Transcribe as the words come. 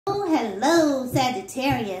Hello,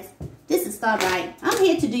 Sagittarius. This is Starbright. I'm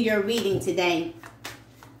here to do your reading today.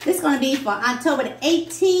 This is going to be for October the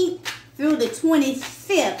 18th through the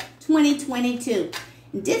 25th, 2022.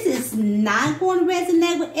 This is not going to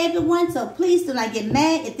resonate with everyone, so please do not get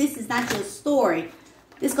mad if this is not your story.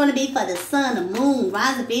 This is going to be for the sun, the moon,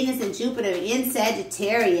 rising Venus, and Jupiter in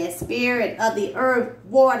Sagittarius, spirit of the earth,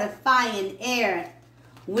 water, fire, and air.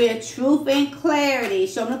 With truth and clarity.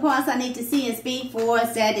 Show me the cards I need to see and speak for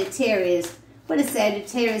Sagittarius. What does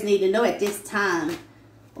Sagittarius need to know at this time?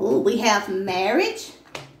 Oh, we have marriage.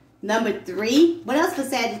 Number 3. What else for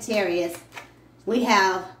Sagittarius? We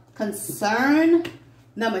have concern.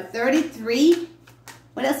 Number 33.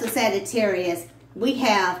 What else for Sagittarius? We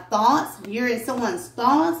have thoughts. You're in someone's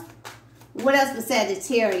thoughts. What else for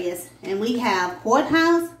Sagittarius? And we have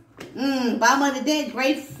courthouse. Bottom of the deck,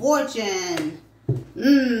 great fortune.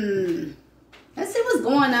 Let's see what's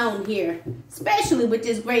going on here, especially with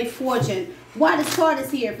this great fortune. Why this card is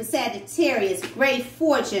here for Sagittarius, great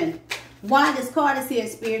fortune. Why this card is here,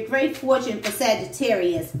 Spirit, great fortune for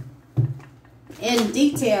Sagittarius. In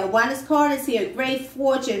detail, why this card is here, great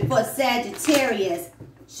fortune for Sagittarius.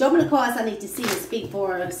 Show me the cards I need to see and speak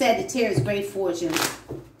for Sagittarius, great fortune.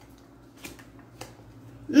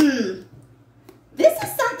 This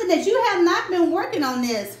is something that you have not been working on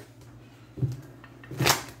this.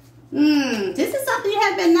 This is something you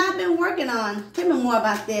have not been working on. Tell me more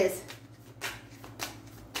about this.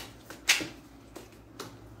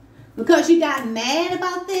 Because you got mad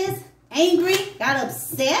about this, angry, got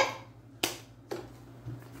upset.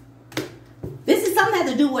 This is something that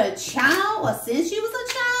has to do with a child or since you was a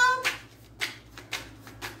child.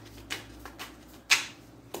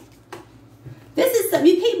 This is something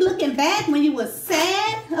you keep looking back when you were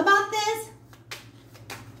sad about this.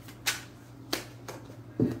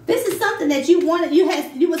 This is something that you wanted,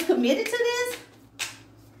 you was committed to this.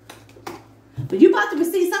 But you about to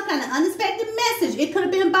receive some kind of unexpected message. It could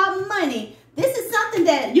have been about money. This is something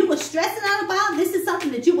that you were stressing out about. This is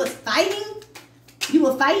something that you was fighting. You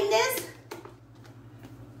were fighting this.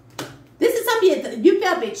 This is something you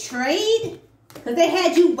felt betrayed because they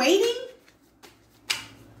had you waiting.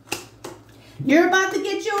 You're about to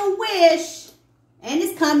get your wish and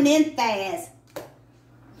it's coming in fast.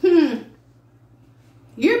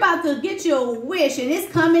 You're about to get your wish and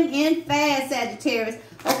it's coming in fast, Sagittarius.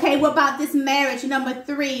 Okay, what about this marriage, number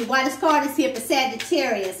 3? Why this card is here for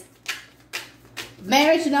Sagittarius?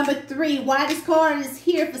 Marriage, number 3. Why this card is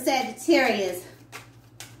here for Sagittarius?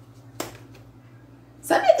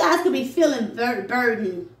 Some of you guys could be feeling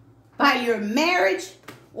burdened by your marriage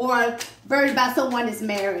or burdened by someone that's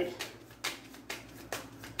married.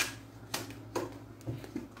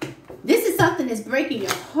 This is something that's breaking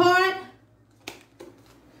your heart.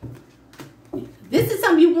 This is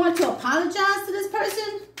something you want to apologize to this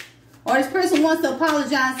person, or this person wants to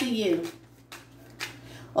apologize to you.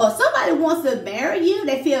 Or somebody wants to marry you.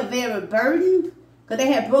 They feel very burdened because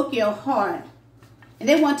they have broke your heart. And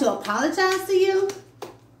they want to apologize to you.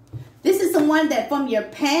 This is someone that from your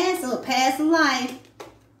past or past life,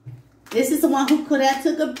 this is someone who could have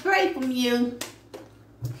took a break from you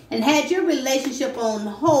and had your relationship on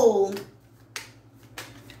hold.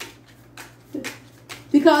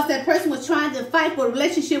 Because that person was trying to fight for a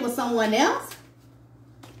relationship with someone else.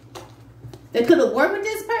 They could have worked with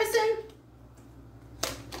this person.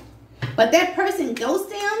 But that person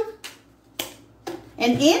ghosted them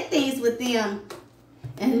and end things with them.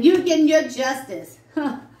 And you're getting your justice.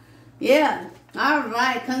 Yeah. All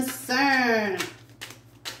right. Concern.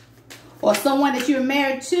 Or someone that you're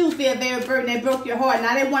married to feel very burdened. They broke your heart.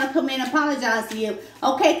 Now they want to come in and apologize to you.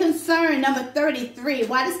 Okay, concern number 33.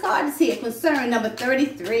 Why this card is here? Concern number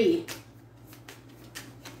 33.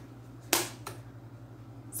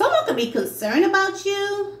 Someone could be concerned about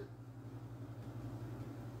you.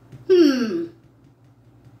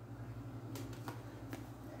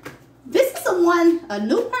 This is someone, a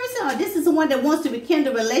new person, or this is someone that wants to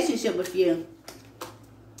rekindle a relationship with you.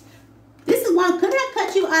 This is one, could have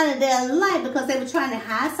cut you out of their life because they were trying to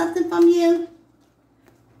hide something from you.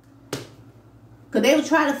 Because they were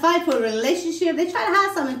trying to fight for a relationship. They try to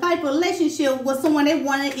hide something, fight for a relationship with someone they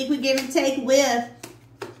wanted equal give and take with.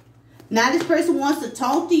 Now this person wants to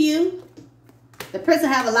talk to you. The person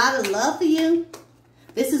have a lot of love for you.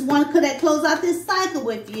 This is one could have closed out this cycle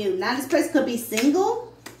with you. Now this person could be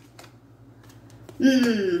single.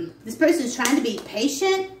 This person is trying to be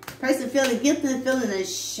patient. Person feeling guilty and feeling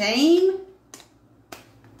ashamed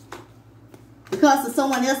because of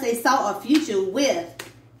someone else they saw a future with.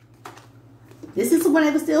 This is someone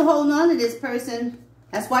that was still holding on to this person.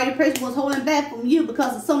 That's why your person was holding back from you,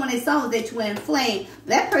 because of someone they saw as their twin flame.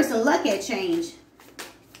 That person's luck had changed.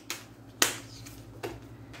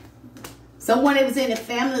 Someone they was in a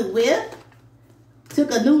family with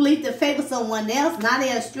took a new leap to favor someone else. Now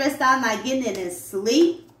they are stressed out, not getting any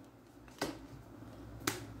sleep.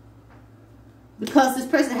 Because this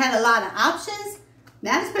person had a lot of options.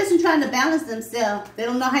 Now this person trying to balance themselves. They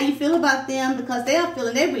don't know how you feel about them because they are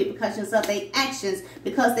feeling their repercussions of their actions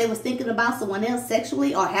because they was thinking about someone else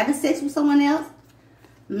sexually or having sex with someone else.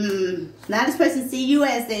 Now this person see you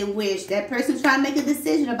as they wish. That person's trying to make a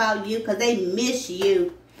decision about you because they miss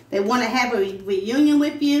you. They want to have a reunion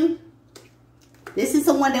with you. This is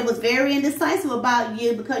someone that was very indecisive about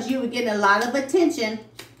you because you were getting a lot of attention.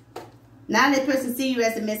 Now this person see you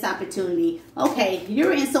as a missed opportunity. Okay,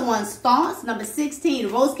 you're in someone's thoughts. Number 16,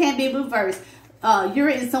 the roles can't be reversed. You're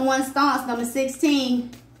in someone's thoughts. Number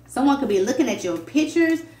 16, someone could be looking at your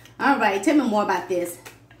pictures. All right, tell me more about this.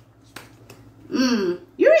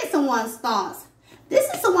 You're in someone's thoughts.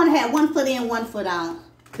 This is someone who had one foot in, one foot out.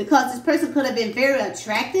 Because this person could have been very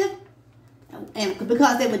attractive. And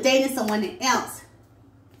because they were dating someone else.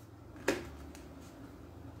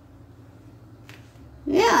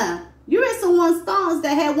 Yeah. You're in someone's thoughts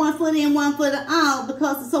that had one foot in, one foot out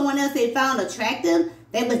because of someone else they found attractive.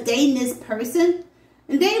 They was dating this person.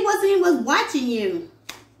 And they wasn't even watching you.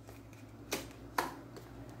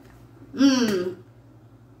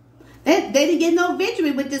 They didn't get no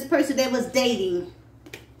victory with this person they was dating.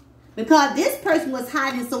 Because this person was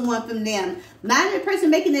hiding someone from them. Not the person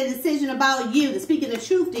making a decision about you, speaking the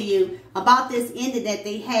truth to you about this ending that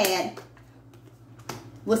they had.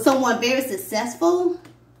 Was someone very successful?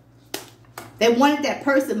 They wanted that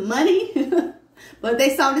person money, but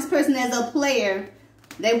they saw this person as a player.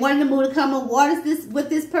 They wanted to move to common waters with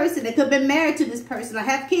this person. They could have been married to this person or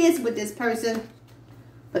have kids with this person.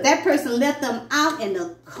 But that person left them out in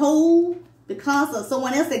the cold because of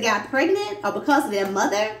someone else that got pregnant or because of their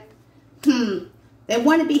mother. They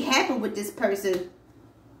wanted to be happy with this person.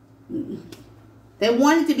 They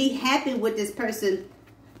wanted to be happy with this person.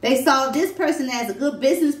 They saw this person as a good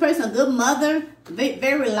business person, a good mother,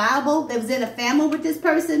 very reliable. They was in a family with this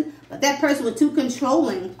person, but that person was too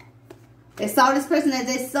controlling. They saw this person as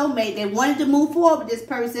their soulmate. They wanted to move forward with this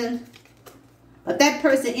person, but that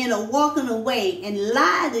person ended up walking away and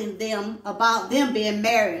lied to them about them being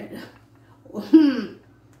married.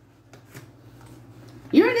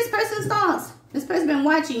 You're in this person's thoughts. This person been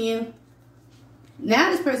watching you.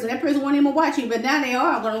 Now that person won't even watch you, but now they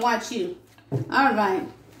are going to watch you. All right.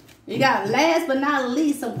 You got last but not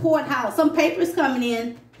least some courthouse. Some papers coming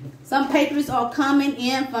in. Some papers are coming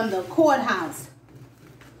in from the courthouse.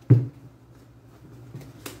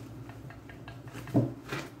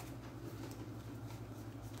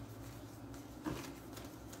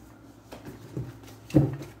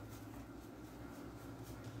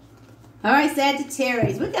 All right,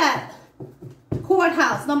 Sagittarius. We got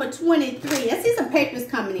courthouse number 23. I see some papers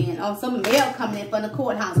coming in. Or some mail coming in from the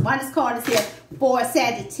courthouse. Why this card is here for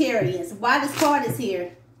Sagittarius? Why this card is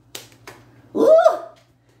here? Ooh,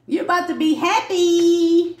 you're about to be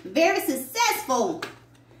happy. Very successful.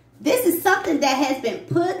 This is something that has been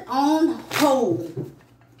put on hold.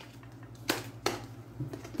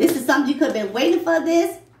 This is something you could have been waiting for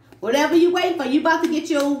this. Whatever you're waiting for, you're about to get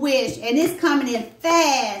your wish. And it's coming in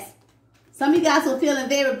fast. Some of you guys are feeling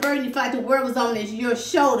very burdened. You feel like the world was on your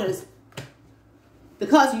shoulders.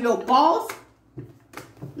 Because you're your boss.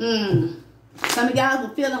 Some of you guys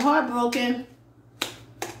were feeling heartbroken.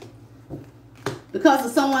 Because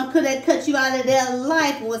of someone could have cut you out of their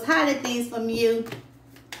life and was hiding things from you.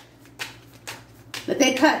 But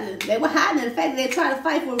they were hiding the fact that they tried to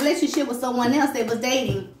fight for a relationship with someone else they was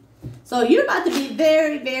dating. So you're about to be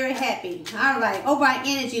very, very happy. All right. Overall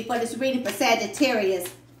energy for this reading for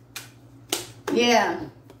Sagittarius. Yeah.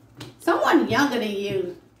 Someone younger than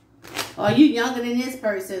you. Or you younger than this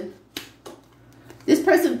person. This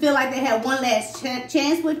person feel like they have one last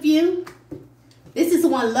chance with you. This is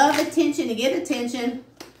someone love attention to get attention.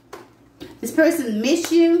 This person miss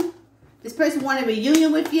you. This person want a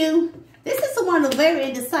reunion with you. This is someone who's very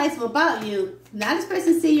indecisive about you. Now this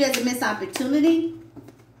person see you as a missed opportunity.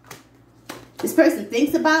 This person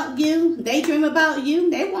thinks about you. They dream about you.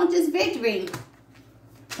 They want this victory.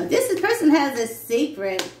 But this person has a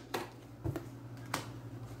secret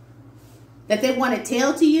that they want to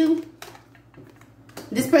tell to you.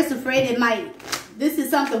 This person afraid this is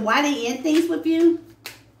something why they end things with you.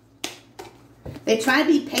 They try to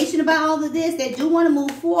be patient about all of this. They do want to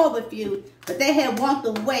move forward with you. But they have walked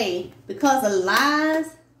away because of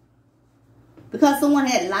lies. Because someone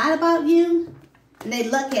had lied about you. And their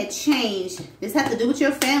luck had changed. This has to do with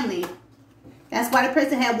your family. That's why the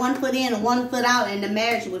person had one foot in and one foot out in the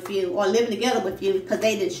marriage with you. Or living together with you. Because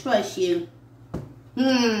they didn't trust you.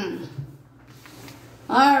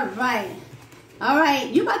 All right. All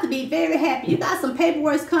right, you're about to be very happy. You got some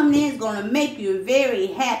paperwork coming in. It's going to make you very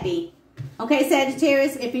happy. Okay,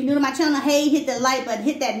 Sagittarius, if you're new to my channel, hey, hit the like button,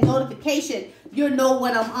 hit that notification. You'll know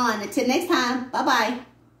when I'm on. Until next time, bye-bye.